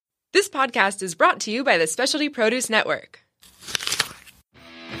podcast is brought to you by the Specialty Produce Network.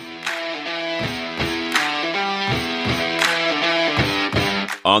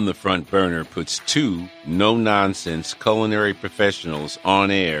 On the Front Burner puts two no-nonsense culinary professionals on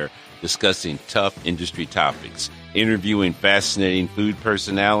air discussing tough industry topics, interviewing fascinating food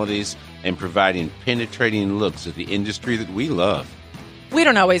personalities, and providing penetrating looks at the industry that we love. We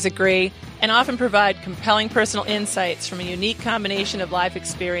don't always agree, and often provide compelling personal insights from a unique combination of life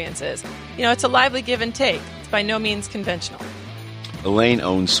experiences. It's a lively give and take. It's by no means conventional. Elaine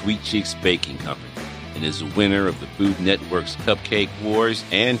owns Sweet Cheeks Baking Company and is a winner of the Food Network's Cupcake Wars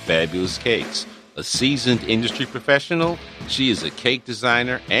and Fabulous Cakes. A seasoned industry professional, she is a cake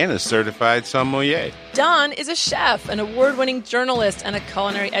designer and a certified sommelier. Don is a chef, an award-winning journalist, and a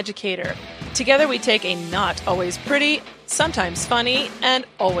culinary educator. Together we take a not always pretty, sometimes funny, and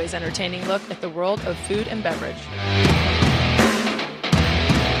always entertaining look at the world of food and beverage.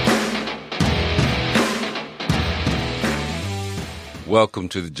 Welcome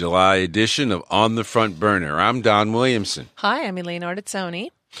to the July edition of On the Front Burner. I'm Don Williamson. Hi, I'm Elaine Ardizzoni.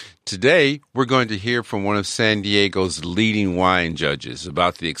 Today, we're going to hear from one of San Diego's leading wine judges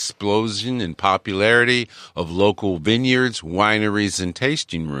about the explosion in popularity of local vineyards, wineries, and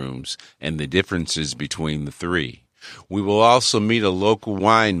tasting rooms, and the differences between the three. We will also meet a local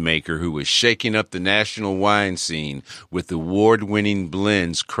winemaker who is shaking up the national wine scene with award-winning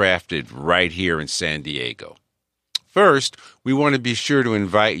blends crafted right here in San Diego. First, we want to be sure to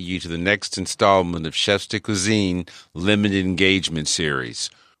invite you to the next installment of Chefs de Cuisine Limited Engagement Series,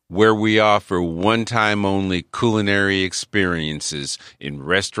 where we offer one-time-only culinary experiences in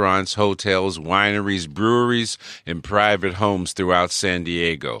restaurants, hotels, wineries, breweries, and private homes throughout San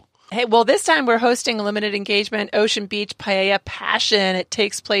Diego. Hey, well, this time we're hosting a limited engagement Ocean Beach Paella Passion. It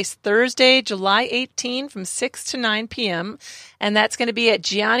takes place Thursday, July 18 from 6 to 9 p.m., and that's going to be at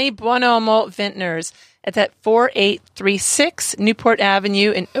Gianni Buonomo Vintners. It's at 4836 Newport Avenue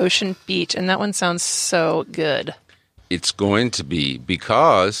in Ocean Beach, and that one sounds so good. It's going to be,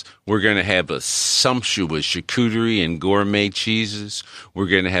 because we're going to have a sumptuous charcuterie and gourmet cheeses. We're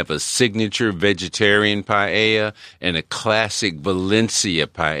going to have a signature vegetarian paella and a classic Valencia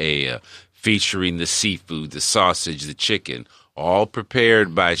paella featuring the seafood, the sausage, the chicken, all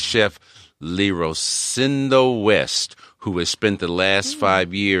prepared by Chef Lerosindo West, who has spent the last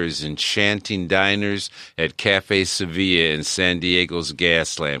 5 years enchanting diners at Cafe Sevilla in San Diego's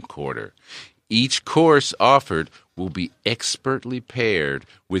Gaslamp Quarter. Each course offered will be expertly paired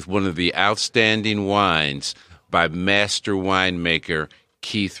with one of the outstanding wines by master winemaker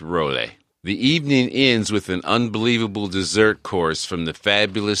Keith Rolle. The evening ends with an unbelievable dessert course from the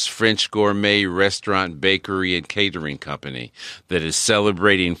fabulous French gourmet restaurant, bakery, and catering company that is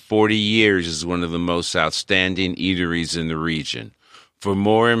celebrating 40 years as one of the most outstanding eateries in the region. For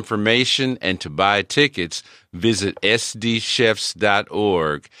more information and to buy tickets, visit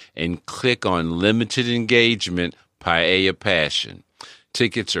sdchefs.org and click on Limited Engagement Paella Passion.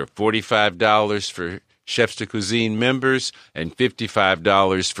 Tickets are $45 for Chefs de Cuisine members and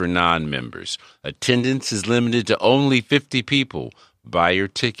 $55 for non-members. Attendance is limited to only 50 people. Buy your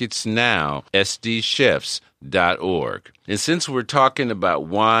tickets now, sdchefs.org. And since we're talking about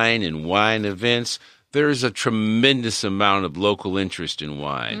wine and wine events, there is a tremendous amount of local interest in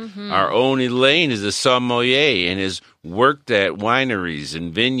wine. Mm-hmm. Our own Elaine is a sommelier and has worked at wineries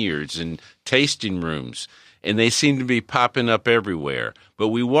and vineyards and tasting rooms, and they seem to be popping up everywhere. But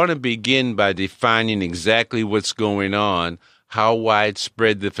we want to begin by defining exactly what's going on, how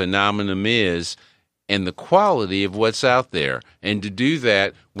widespread the phenomenon is, and the quality of what's out there. And to do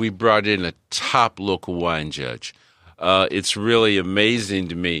that, we brought in a top local wine judge. It's really amazing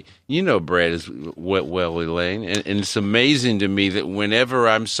to me. You know Brad as well, Elaine, and it's amazing to me that whenever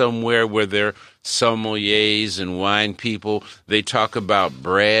I'm somewhere where there are sommeliers and wine people, they talk about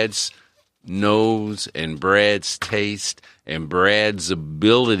Brad's nose and Brad's taste and Brad's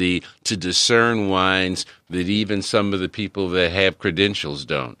ability to discern wines that even some of the people that have credentials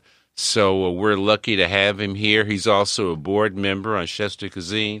don't. So we're lucky to have him here. He's also a board member on Chefs de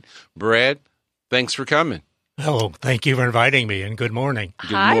Cuisine. Brad, thanks for coming. Hello. Thank you for inviting me, and good morning.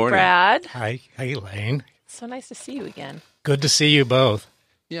 Good morning. Hi, Brad. Hi, Elaine. So nice to see you again. Good to see you both.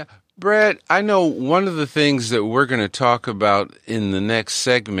 Yeah. Brad, I know one of the things that we're going to talk about in the next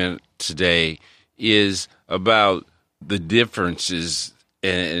segment today is about the differences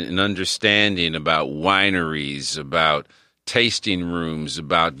and understanding about wineries, about tasting rooms,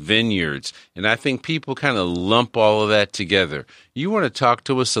 about vineyards. And I think people kind of lump all of that together. You want to talk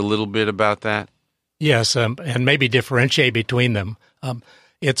to us a little bit about that? Yes, and maybe differentiate between them.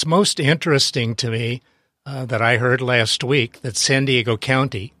 It's most interesting to me that I heard last week that San Diego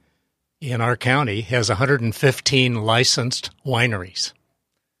County in our county has 115 licensed wineries.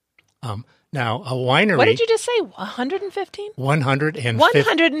 Now, a winery... What did you just say, 115? 115.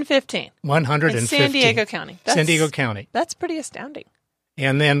 115. 115. In San Diego County. San Diego County. That's pretty astounding.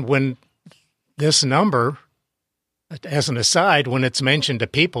 And then when this number, as an aside, when it's mentioned to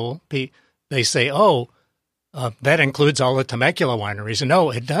people, they say, that includes all the Temecula wineries. No,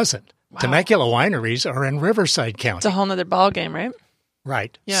 it doesn't. Wow. Temecula wineries are in Riverside County. It's a whole other ballgame, right?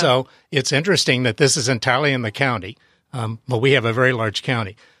 Right. Yeah. So it's interesting that this is entirely in the county, but we have a very large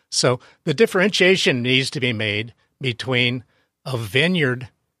county. So the differentiation needs to be made between a vineyard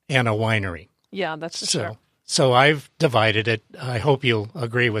and a winery. Yeah, that's for sure. So I've divided it, I hope you'll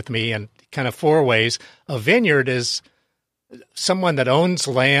agree with me, in kind of 4 ways. A vineyard is someone that owns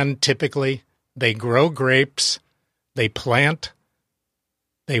land typically. They grow grapes, they plant,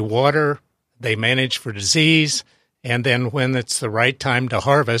 they water, they manage for disease, and then when it's the right time to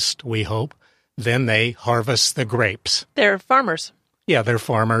harvest, we hope, then they harvest the grapes. They're farmers. Yeah, they're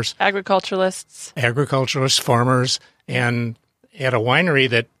farmers. Agriculturalists, farmers. And at a winery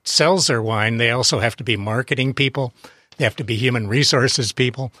that sells their wine, they also have to be marketing people. They have to be human resources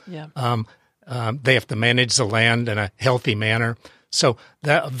people. Yeah. They have to manage the land in a healthy manner. So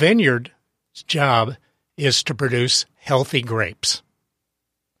the vineyard's job is to produce healthy grapes.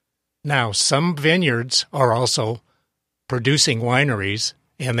 Now, some vineyards are also producing wineries,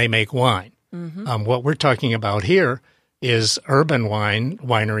 and they make wine. Mm-hmm. What we're talking about here is urban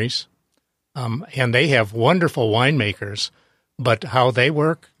wineries, and they have wonderful winemakers, but how they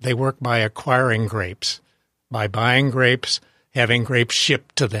work by acquiring grapes, by buying grapes, having grapes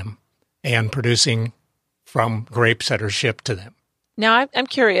shipped to them, and producing from grapes that are shipped to them. Now, I'm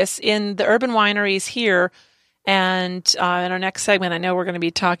curious, in the urban wineries here, and in our next segment, I know we're going to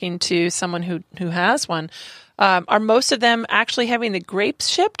be talking to someone who has one. Are most of them actually having the grapes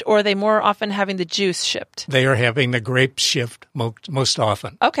shipped, or are they more often having the juice shipped? They are having the grapes shipped most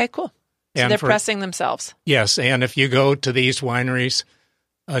often. Okay, cool. So they're pressing themselves. Yes, and if you go to these wineries,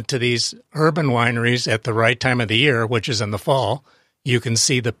 to these urban wineries at the right time of the year, which is in the fall, you can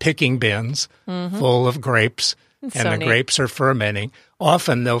see the picking bins full of grapes, and the grapes are fermenting.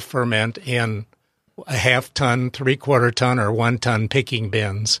 Often they'll ferment in a half-ton, three-quarter-ton, or 1-ton picking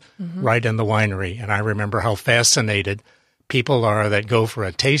bins right in the winery. And I remember how fascinated people are that go for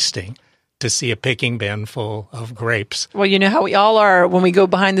a tasting to see a picking bin full of grapes. Well, you know how we all are when we go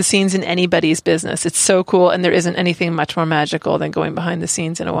behind the scenes in anybody's business. It's so cool, and there isn't anything much more magical than going behind the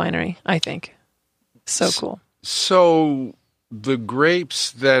scenes in a winery, I think. So cool. So the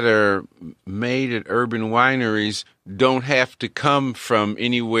grapes that are made at urban wineries don't have to come from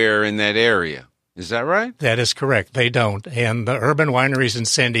anywhere in that area. Is that right? That is correct. They don't. And the urban wineries in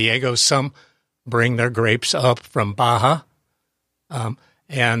San Diego, some bring their grapes up from Baja,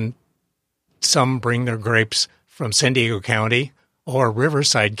 and some bring their grapes from San Diego County or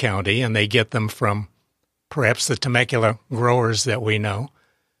Riverside County, and they get them from perhaps the Temecula growers that we know.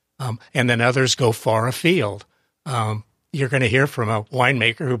 And then others go far afield. You're going to hear from a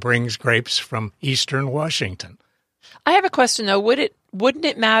winemaker who brings grapes from eastern Washington. I have a question, though. Wouldn't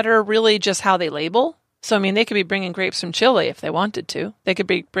it matter really just how they label? So, I mean, they could be bringing grapes from Chile if they wanted to. They could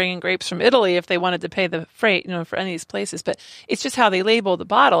be bringing grapes from Italy if they wanted to pay the freight, for any of these places. But it's just how they label the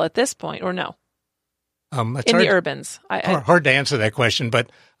bottle at this point, or no? The urbans. Hard to answer that question, but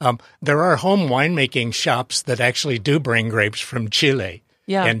there are home winemaking shops that actually do bring grapes from Chile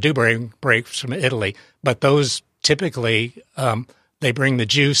and do bring grapes from Italy. But those typically, they bring the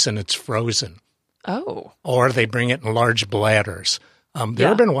juice and it's frozen. Oh. Or they bring it in large bladders. The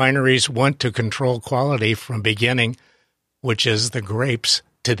urban wineries want to control quality from beginning, which is the grapes,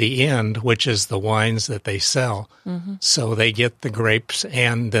 to the end, which is the wines that they sell. Mm-hmm. So they get the grapes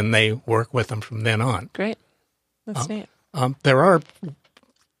and then they work with them from then on. Great. That's neat. There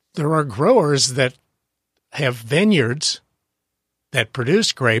are growers that have vineyards that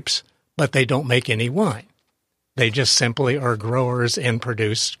produce grapes, but they don't make any wine. They just simply are growers and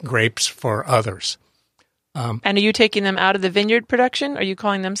produce grapes for others. And are you taking them out of the vineyard production? Are you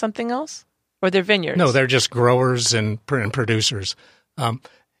calling them something else? Or they're vineyards? No, they're just growers and producers. An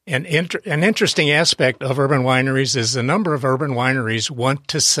interesting aspect of urban wineries is the number of urban wineries want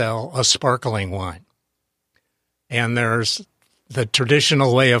to sell a sparkling wine. And there's the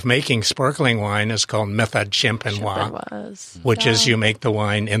traditional way of making sparkling wine is called méthode champenoise, which is you make the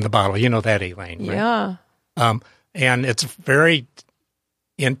wine in the bottle. You know that, Elaine, right? Yeah. And it's a very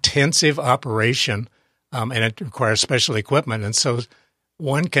intensive operation, and it requires special equipment. And so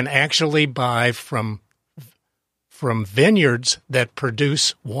one can actually buy from vineyards that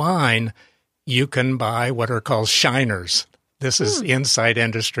produce wine, you can buy what are called shiners. This is inside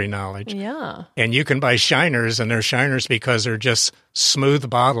industry knowledge. Yeah. And you can buy shiners, and they're shiners because they're just smooth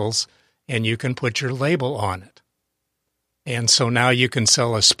bottles, and you can put your label on it. And so now you can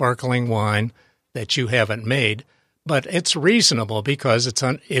sell a sparkling wine that you haven't made, but it's reasonable because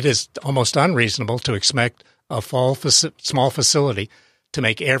it is almost unreasonable to expect a small facility to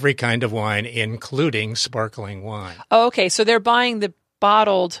make every kind of wine, including sparkling wine. Oh, okay. So they're buying the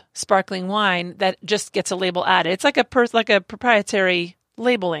bottled sparkling wine that just gets a label added. It's like a proprietary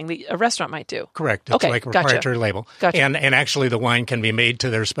labeling that a restaurant might do. Correct. It's like a proprietary label. Gotcha. And actually the wine can be made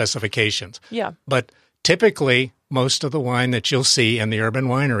to their specifications. Yeah. But typically, most of the wine that you'll see in the urban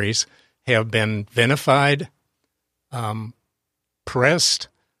wineries have been vinified, pressed,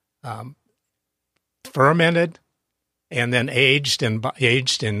 fermented, and then aged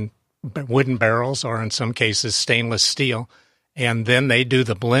in wooden barrels, or in some cases stainless steel. And then they do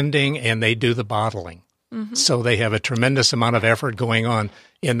the blending and they do the bottling. Mm-hmm. So they have a tremendous amount of effort going on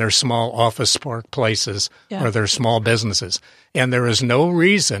in their small office park places or their small businesses. And there is no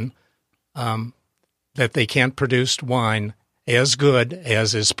reason that they can't produce wine as good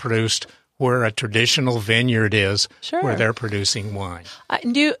as is produced where a traditional vineyard is, where they're producing wine.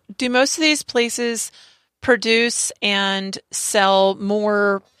 Do most of these places produce and sell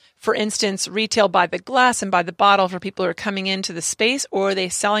more, for instance, retail by the glass and by the bottle for people who are coming into the space, or are they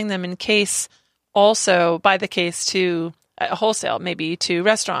selling them in case, also by the case to wholesale, maybe to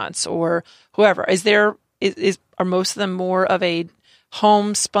restaurants or whoever? Are most of them more of a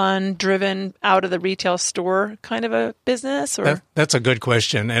homespun, driven out of the retail store kind of a business? Or that's a good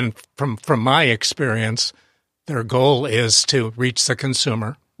question. And from my experience, their goal is to reach the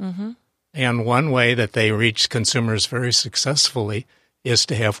consumer. Mm-hmm. And one way that they reach consumers very successfully is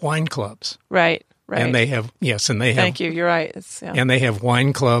to have wine clubs. Right. And they have, Thank you. You're right. And they have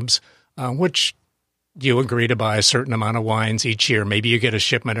wine clubs, which you agree to buy a certain amount of wines each year. Maybe you get a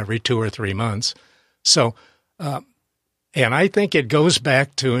shipment every 2 or 3 months. So, and I think it goes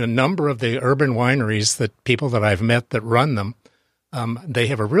back to a number of the urban wineries that people that I've met that run them. They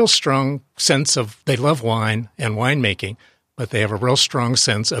have a real strong sense they love wine and winemaking, but they have a real strong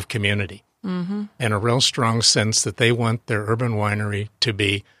sense of community and a real strong sense that they want their urban winery to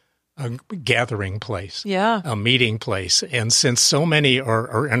be a gathering place, a meeting place. And since so many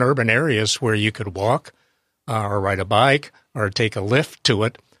are in urban areas where you could walk or ride a bike or take a lift to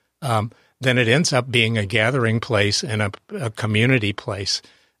it, then it ends up being a gathering place and a community place.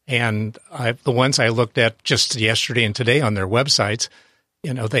 And the ones I looked at just yesterday and today on their websites,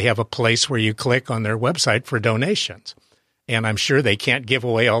 they have a place where you click on their website for donations. And I'm sure they can't give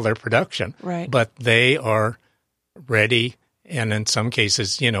away all their production, but they are ready and in some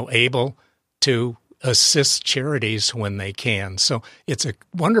cases, able to assist charities when they can. So it's a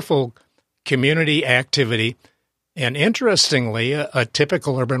wonderful community activity. And interestingly, a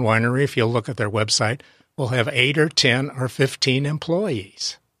typical urban winery, if you look at their website, will have 8 or 10 or 15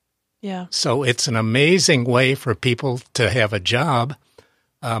 employees. Yeah. So it's an amazing way for people to have a job,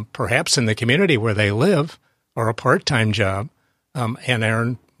 perhaps in the community where they live, or a part-time job, and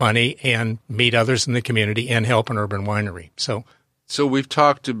earn money and meet others in the community and help an urban winery. So we've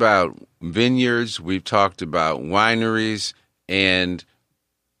talked about vineyards, we've talked about wineries, and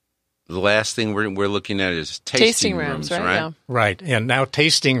the last thing we're looking at is tasting rooms, right? Yeah. Right. And now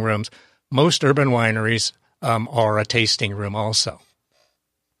tasting rooms, most urban wineries are a tasting room also.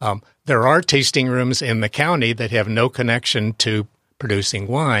 There are tasting rooms in the county that have no connection to producing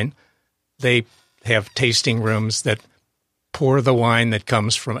wine. They have tasting rooms that pour the wine that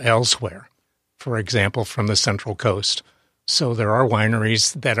comes from elsewhere, for example, from the Central Coast. So there are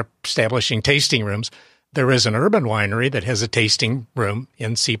wineries that are establishing tasting rooms. There is an urban winery that has a tasting room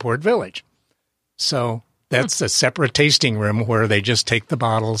in Seaport Village. So that's a separate tasting room where they just take the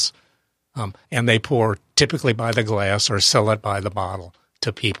bottles and they pour typically by the glass or sell it by the bottle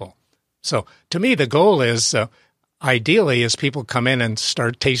to people. So to me, the goal is ideally is people come in and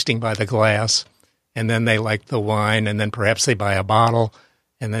start tasting by the glass, and then they like the wine, and then perhaps they buy a bottle,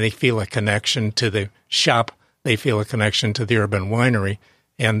 and then they feel a connection to the shop. They feel a connection to the urban winery,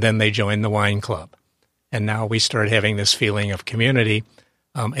 and then they join the wine club. And now we start having this feeling of community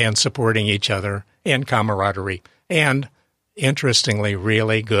and supporting each other and camaraderie and, interestingly,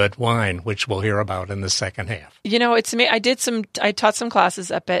 really good wine, which we'll hear about in the second half. It's me. I taught some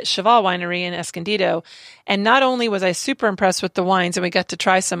classes up at Cheval Winery in Escondido, and not only was I super impressed with the wines, and we got to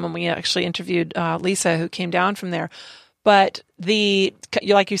try some when we actually interviewed Lisa, who came down from there, but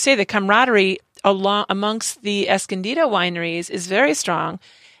like you say, the camaraderie amongst the Escondido wineries is very strong,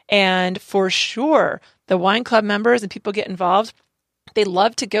 and for sure, the wine club members and people get involved. They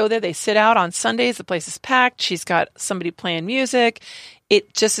love to go there. They sit out on Sundays. The place is packed. She's got somebody playing music.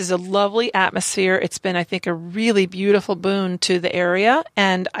 It just is a lovely atmosphere. It's been, I think, a really beautiful boon to the area.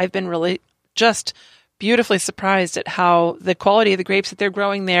 And I've been really just beautifully surprised at how the quality of the grapes that they're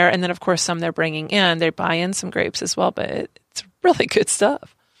growing there. And then, of course, some they're bringing in. They buy in some grapes as well, but it's really good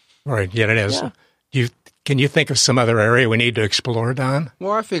stuff. Right. Yeah, it is. Yeah. Can you think of some other area we need to explore, Don?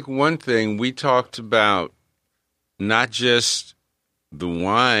 Well, I think one thing we talked about, not just the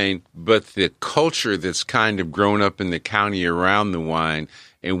wine, but the culture that's kind of grown up in the county around the wine.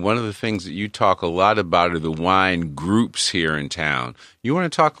 And one of the things that you talk a lot about are the wine groups here in town. You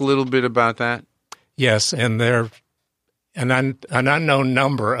want to talk a little bit about that? Yes, and there are an unknown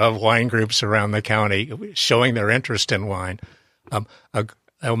number of wine groups around the county showing their interest in wine.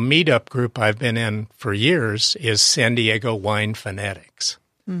 A meetup group I've been in for years is San Diego Wine Fanatics.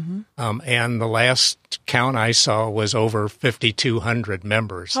 Mm-hmm. And the last count I saw was over 5,200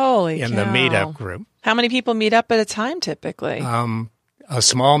 members in the meetup group. How many people meet up at a time typically? A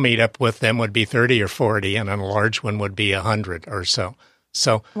small meetup with them would be 30 or 40, and a large one would be 100 or so.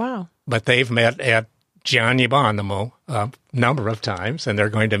 Wow. But they've met at Giannibanamo a number of times, and they're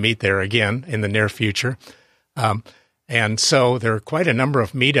going to meet there again in the near future. And so there are quite a number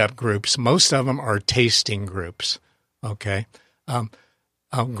of meetup groups. Most of them are tasting groups, okay?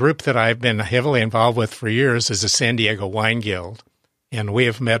 A group that I've been heavily involved with for years is the San Diego Wine Guild, and we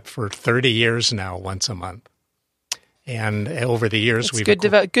have met for 30 years now, once a month. And over the years, we've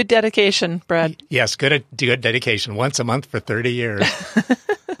good dedication, Brad. Yes, good dedication. Once a month for 30 years,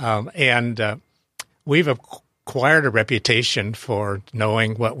 and we've acquired a reputation for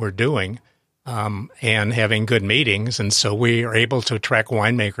knowing what we're doing and having good meetings, and so we are able to attract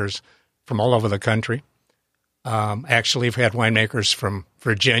winemakers from all over the country. Actually, we've had winemakers from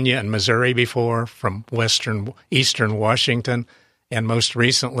Virginia and Missouri before, from eastern Washington, and most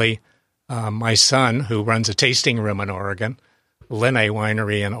recently, my son, who runs a tasting room in Oregon, Linné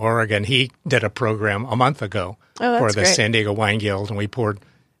Winery in Oregon, he did a program a month ago for the San Diego Wine Guild, and we poured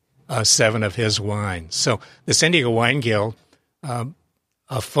 7 of his wines. So the San Diego Wine Guild,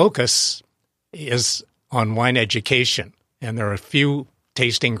 a focus is on wine education, and there are a few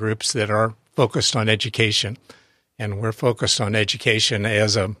tasting groups that are focused on education, and we're focused on education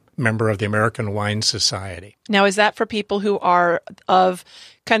as a member of the American Wine Society. Now, is that for people who are of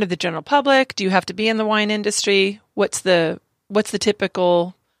kind of the general public? Do you have to be in the wine industry? What's the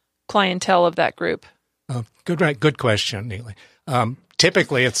typical clientele of that group? Good question, Neely.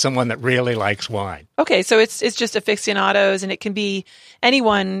 Typically, it's someone that really likes wine. Okay, so it's just aficionados, and it can be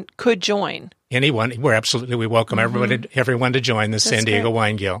anyone could join. Anyone. We welcome everyone to join the San Diego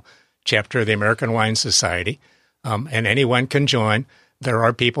Wine Guild chapter of the American Wine Society, and anyone can join. There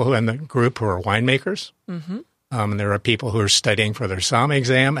are people who in the group who are winemakers, and there are people who are studying for their SOM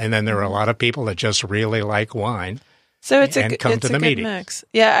exam, and then there are a lot of people that just really like wine. So it's a good mix.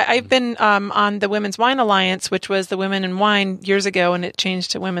 Yeah, I've been on the Women's Wine Alliance, which was the Women in Wine years ago, and it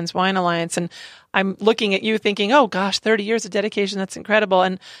changed to Women's Wine Alliance. And I'm looking at you thinking, oh gosh, 30 years of dedication, that's incredible.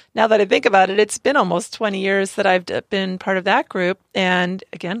 And now that I think about it, it's been almost 20 years that I've been part of that group. And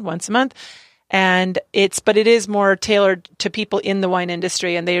again, once a month. And but it is more tailored to people in the wine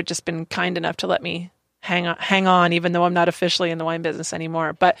industry, and they have just been kind enough to let me hang on, even though I'm not officially in the wine business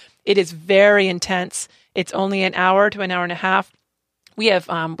anymore. But it is very intense. It's only an hour to an hour and a half.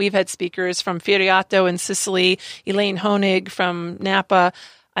 We've had speakers from Firiato in Sicily, Elaine Honig from Napa,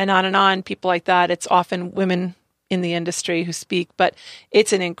 and on, people like that. It's often women in the industry who speak, but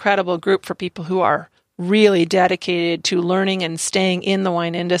it's an incredible group for people who are really dedicated to learning and staying in the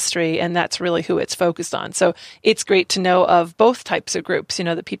wine industry, and that's really who it's focused on. So it's great to know of both types of groups,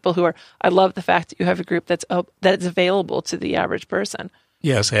 the people who are, I love the fact that you have a group that's available to the average person.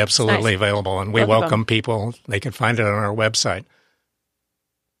 Yes, absolutely available, and we welcome people. They can find it on our website.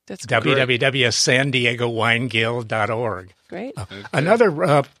 That's www.sandiegowine.guild.org. Great.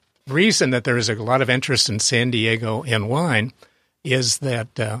 Another reason that there is a lot of interest in San Diego in wine is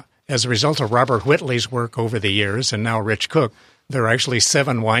that as a result of Robert Whitley's work over the years, and now Rich Cook, there are actually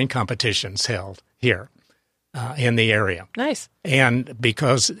 7 wine competitions held here in the area. Nice. And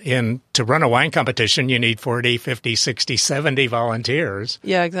because to run a wine competition, you need 40, 50, 60, 70 volunteers.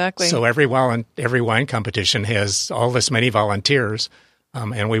 Yeah, exactly. So every wine competition has all this many volunteers,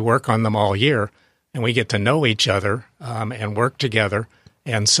 and we work on them all year, and we get to know each other and work together.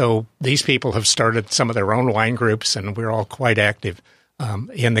 And so these people have started some of their own wine groups, and we're all quite active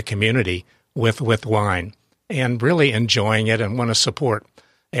in the community with wine and really enjoying it and want to support.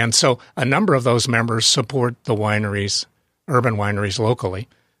 And so a number of those members support the wineries, urban wineries locally,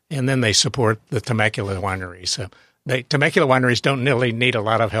 and then they support the Temecula wineries. Temecula wineries don't really need a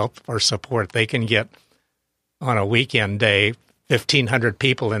lot of help or support. They can get, on a weekend day, 1,500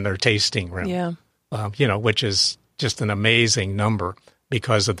 people in their tasting room. Yeah. Which is just an amazing number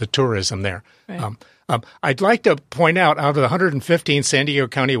because of the tourism there. Right. I'd like to point out of the 115 San Diego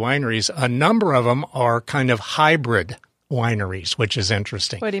County wineries, a number of them are kind of hybrid wineries, which is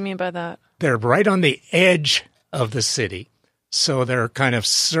interesting. What do you mean by that? They're right on the edge of the city, so they're kind of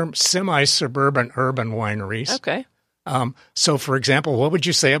semi-suburban urban wineries. Okay. So, for example, what would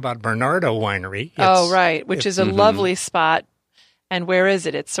you say about Bernardo Winery? Right, which is a lovely spot. And where is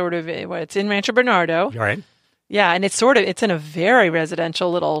it? It's sort of, it's in Rancho Bernardo. Right. Yeah, and it's in a very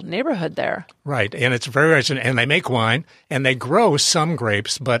residential little neighborhood there. Right, and it's very residential, and they make wine, and they grow some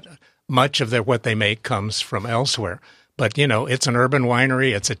grapes, but much of what they make comes from elsewhere. But, it's an urban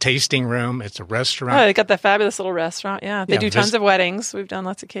winery, it's a tasting room, it's a restaurant. Oh, they got that fabulous little restaurant, yeah. They do tons of weddings. We've done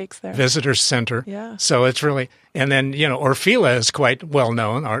lots of cakes there. Visitor center. Yeah. So it's really, and then, Orfila is quite well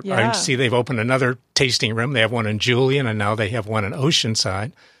known. I see they've opened another tasting room. They have one in Julian, and now they have one in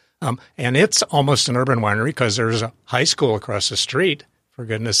Oceanside. And it's almost an urban winery because there's a high school across the street, for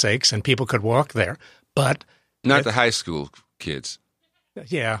goodness sakes, and people could walk there. But not the high school kids.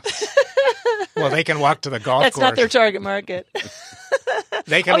 Yeah. Well, they can walk to the golf course. That's not their target market.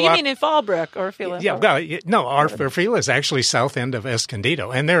 They can you mean in Fallbrook or Orfila? Yeah, no, Orfila is actually south end of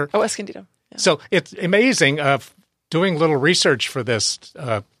Escondido. And they're Escondido. Yeah. So it's amazing. Doing a little research for this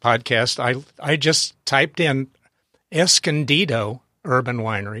podcast, I just typed in Escondido urban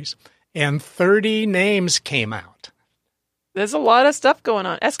wineries, and 30 names came out. There's a lot of stuff going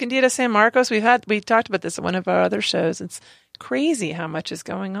on. Escondido, San Marcos. We talked about this at one of our other shows. It's crazy how much is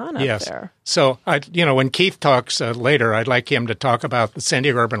going on up there. So, when Keith talks later, I'd like him to talk about the San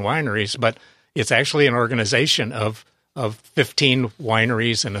Diego Urban Wineries, but it's actually an organization of 15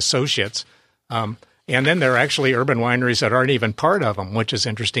 wineries and associates. And then there are actually urban wineries that aren't even part of them, which is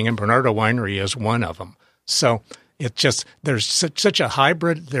interesting. And Bernardo Winery is one of them. So it's just there's such a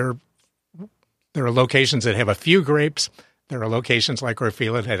hybrid. There are locations that have a few grapes. There are locations like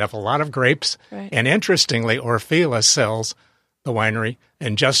Orfila that have a lot of grapes. Right. And interestingly, Orfila sells the winery,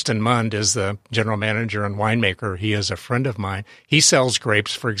 and Justin Mund is the general manager and winemaker. He is a friend of mine. He sells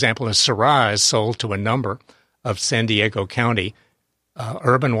grapes. For example, his Syrah is sold to a number of San Diego County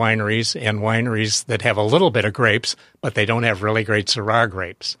urban wineries and wineries that have a little bit of grapes, but they don't have really great Syrah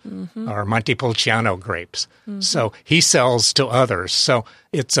grapes or Montepulciano grapes. So he sells to others. So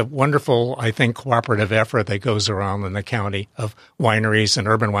it's a wonderful, I think, cooperative effort that goes around in the county of wineries and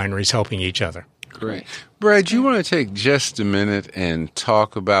urban wineries helping each other. Great. Brad, you want to take just a minute and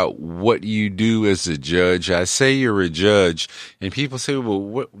talk about what you do as a judge? I say you're a judge, and people say, well,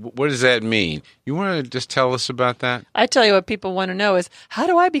 what does that mean? You want to just tell us about that? I tell you what people want to know is, how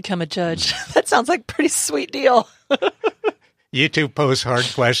do I become a judge? That sounds like a pretty sweet deal. You two pose hard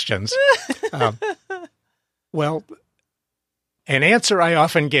questions. Well, an answer I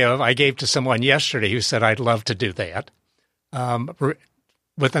often give, I gave to someone yesterday who said, I'd love to do that.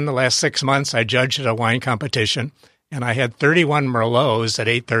 Within the last 6 months, I judged at a wine competition, and I had 31 Merlots at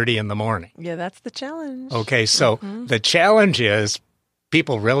 8:30 in the morning. Yeah, that's the challenge. Okay, so the challenge is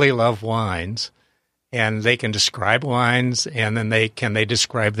people really love wines, and they can describe wines, and then they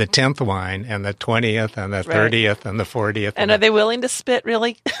describe the 10th wine, and the 20th, and the 30th, and the 40th. And are they willing to spit,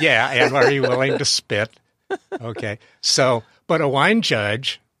 really? Yeah, and are you willing to spit? Okay, so, but a wine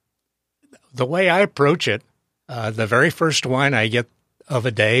judge, the way I approach it, the very first wine I get of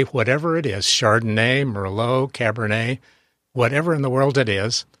a day, whatever it is, Chardonnay, Merlot, Cabernet, whatever in the world it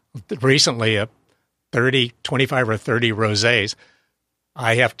is, recently 25 or 30 rosés,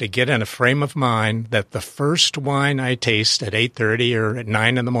 I have to get in a frame of mind that the first wine I taste at 8:30 or at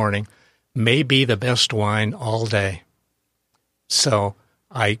 9 in the morning may be the best wine all day. So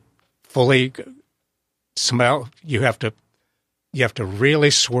I fully smell. You have to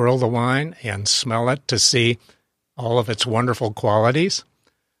really swirl the wine and smell it to see all of its wonderful qualities.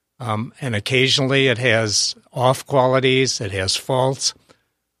 And occasionally it has off qualities, it has faults,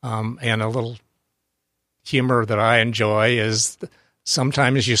 and a little humor that I enjoy is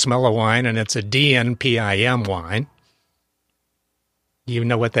sometimes you smell a wine and it's a DNPIM wine. You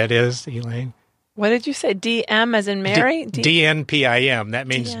know what that is, Elaine? What did you say? DM as in Mary? DNPIM. That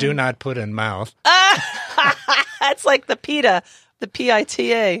means do not put in mouth. That's like the PITA, the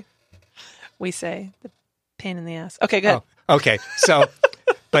PITA, we say. The pain in the ass. Okay, good. Oh, okay, so,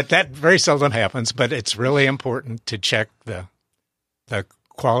 but that very seldom happens, but it's really important to check the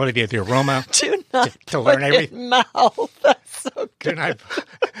quality of the aroma. Do not to learn everything. In mouth. That's so good.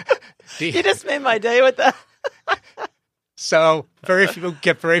 You just made my day with that. So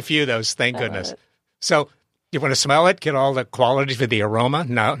get very few of those, thank goodness. So You want to smell it, get all the qualities of the aroma,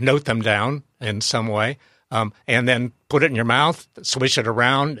 note them down in some way, and then put it in your mouth, swish it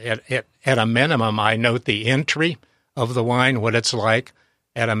around. At a minimum, I note the entry of the wine, what it's like.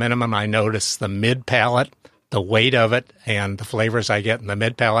 At a minimum, I notice the mid-palate, the weight of it, and the flavors I get in the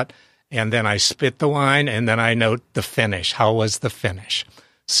mid-palate. And then I spit the wine, and then I note the finish. How was the finish?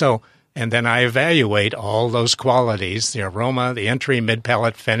 So, and then I evaluate all those qualities, the aroma, the entry,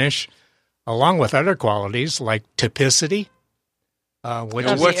 mid-palate, finish, along with other qualities like typicity.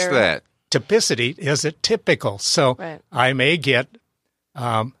 What's that? Typicity is it typical. So I may get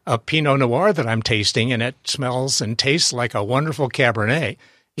a Pinot Noir that I'm tasting, and it smells and tastes like a wonderful Cabernet.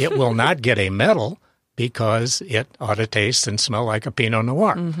 It will not get a medal because it ought to taste and smell like a Pinot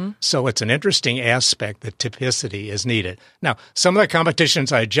Noir. Mm-hmm. So it's an interesting aspect that typicity is needed. Now, some of the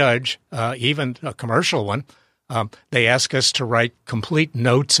competitions I judge, even a commercial one, they ask us to write complete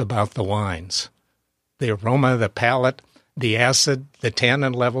notes about the wines. The aroma, the palate, the acid, the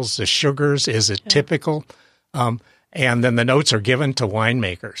tannin levels, the sugars, is it typical? And then the notes are given to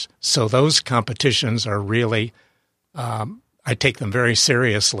winemakers. So those competitions are really, I take them very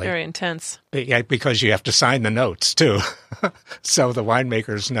seriously. Very intense. Yeah, because you have to sign the notes, too. So the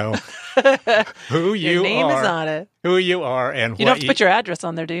winemakers know who you Your name are. is on it. Who you are and You don't have to put your address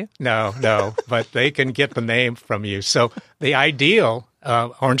on there, do you? No, but they can get the name from you. So the ideal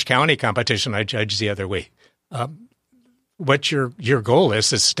Orange County competition I judged the other week, what your goal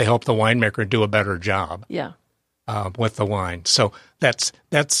is to help the winemaker do a better job. Yeah. With the wine. So that's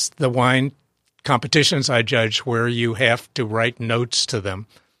the wine competitions I judge where you have to write notes to them.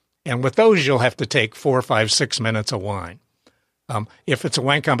 And with those, you'll have to take 4, 5, 6 minutes of wine. If it's a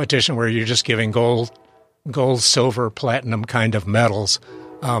wine competition where you're just giving gold, silver, platinum kind of medals,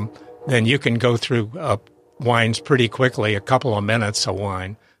 then you can go through wines pretty quickly, a couple of minutes of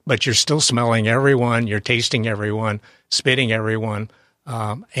wine. But you're still smelling everyone, you're tasting everyone, spitting everyone,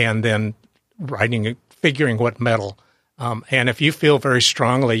 and then figuring what medal. And if you feel very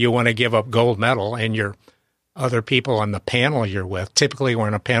strongly you want to give up gold medal and your other people on the panel you're with, typically we're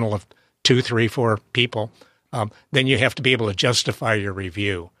in a panel of 2, 3, 4 people, then you have to be able to justify your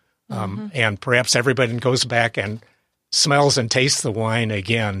review. And perhaps everybody goes back and smells and tastes the wine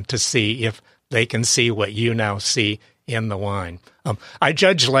again to see if they can see what you now see in the wine. I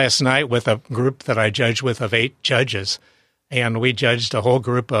judged last night with a group that I judged with of 8 judges, and we judged a whole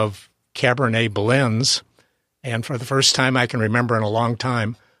group of Cabernet blends. And for the first time I can remember in a long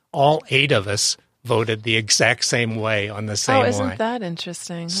time, all 8 of us voted the exact same way on the same wine. Oh, isn't that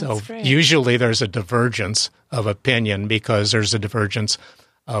interesting? That's so great. Usually there's a divergence of opinion because there's a divergence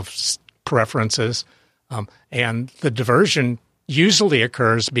of preferences. And the diversion usually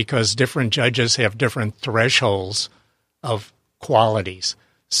occurs because different judges have different thresholds of qualities.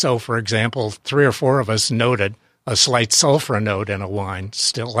 So, for example, 3 or 4 of us noted a slight sulfur note in a wine,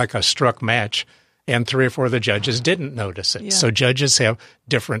 still like a struck match, and 3 or 4 of the judges didn't notice it. Yeah. So judges have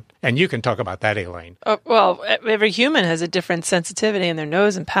different, and you can talk about that, Elaine. Well, every human has a different sensitivity in their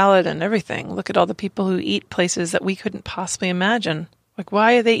nose and palate and everything. Look at all the people who eat places that we couldn't possibly imagine. Like,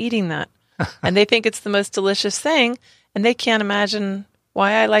 why are they eating that? And they think it's the most delicious thing, and they can't imagine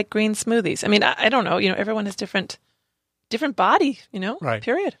why I like green smoothies. I mean, I don't know. Everyone has different body, Right.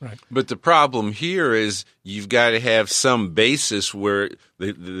 Period. Right. But the problem here is you've got to have some basis where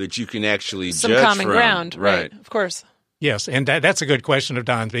that you can actually Some judge common from. ground, right? Of course. Yes, and that's a good question of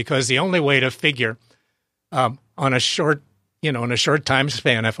Don's because the only way to figure on a short time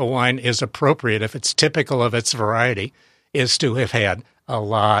span if a wine is appropriate, if it's typical of its variety, is to have had a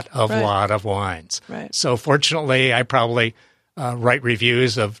lot of wines. Right. So fortunately, I probably write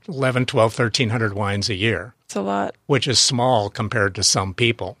reviews of 11, 12, 1,300 wines a year. It's a lot. Which is small compared to some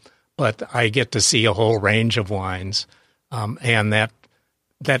people. But I get to see a whole range of wines, and that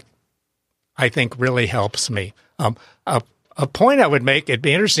I think really helps me. A point I would make, it'd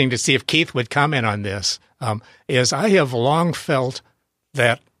be interesting to see if Keith would comment on this, is I have long felt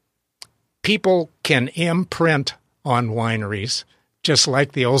that people can imprint on wineries, just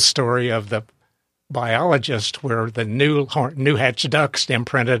like the old story of the biologist where the new hatched ducks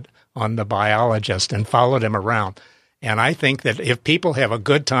imprinted on the biologist and followed him around. And I think that if people have a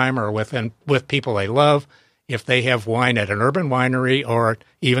good time or with people they love, if they have wine at an urban winery or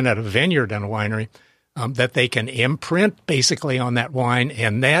even at a vineyard in a winery, that they can imprint basically on that wine.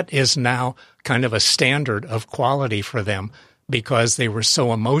 And that is now kind of a standard of quality for them because they were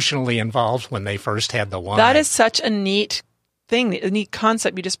so emotionally involved when they first had the wine. That is such a neat thing, a neat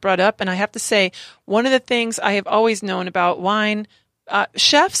concept you just brought up. And I have to say, one of the things I have always known about wine,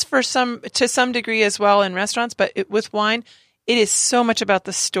 chefs to some degree as well in restaurants, but with wine, it is so much about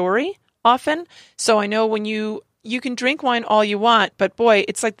the story often. So I know when you can drink wine all you want, but boy,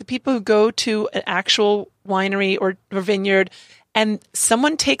 it's like the people who go to an actual winery or vineyard and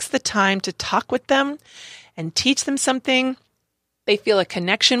someone takes the time to talk with them and teach them something. They feel a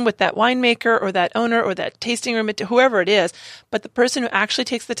connection with that winemaker or that owner or that tasting room, whoever it is. But the person who actually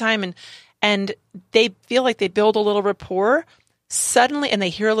takes the time and they feel like they build a little rapport suddenly, and they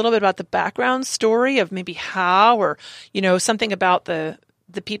hear a little bit about the background story of maybe how, or, something about the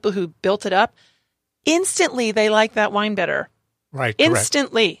people who built it up. Instantly, they like that wine better. Right.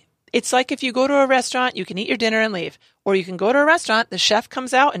 Instantly. Correct. It's like if you go to a restaurant, you can eat your dinner and leave. Or you can go to a restaurant, the chef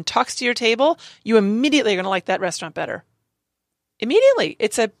comes out and talks to your table. You immediately are going to like that restaurant better. Immediately.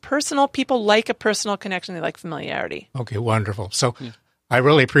 It's people like a personal connection. They like familiarity. Okay, wonderful. So I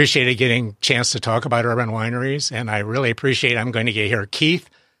really appreciated getting a chance to talk about urban wineries, and I really appreciate I'm going to hear Keith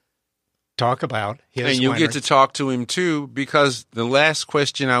talk about his And you'll winery. get to talk to him, too, because the last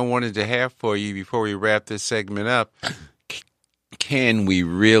question I wanted to have for you before we wrap this segment up, can we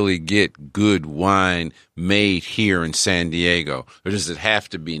really get good wine made here in San Diego? Or does it have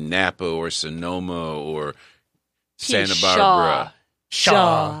to be Napa or Sonoma or Santa Barbara?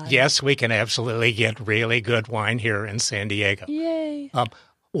 Shaw. Yes, we can absolutely get really good wine here in San Diego. Yay.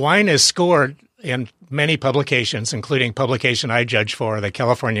 Wine is scored in many publications, including publication I judge for, the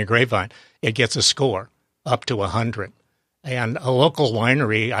California Grapevine. It gets a score up to 100. And a local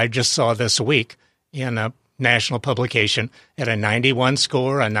winery I just saw this week in a national publication at a 91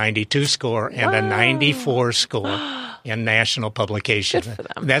 score, a 92 score, and a 94 score in national publication. Good for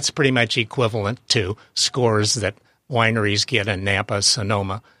them. That's pretty much equivalent to scores that wineries get in Napa,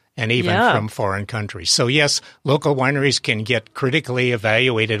 Sonoma, and even from foreign countries. So yes, local wineries can get critically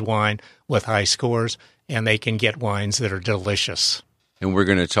evaluated wine with high scores, and they can get wines that are delicious. And we're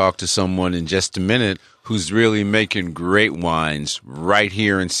going to talk to someone in just a minute who's really making great wines right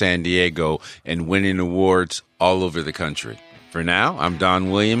here in San Diego and winning awards all over the country. For now, I'm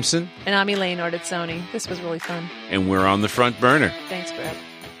Don Williamson. And I'm Elaine Ortizzoni. This was really fun. And we're on the front burner. Thanks, Brett.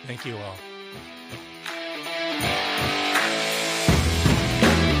 Thank you all.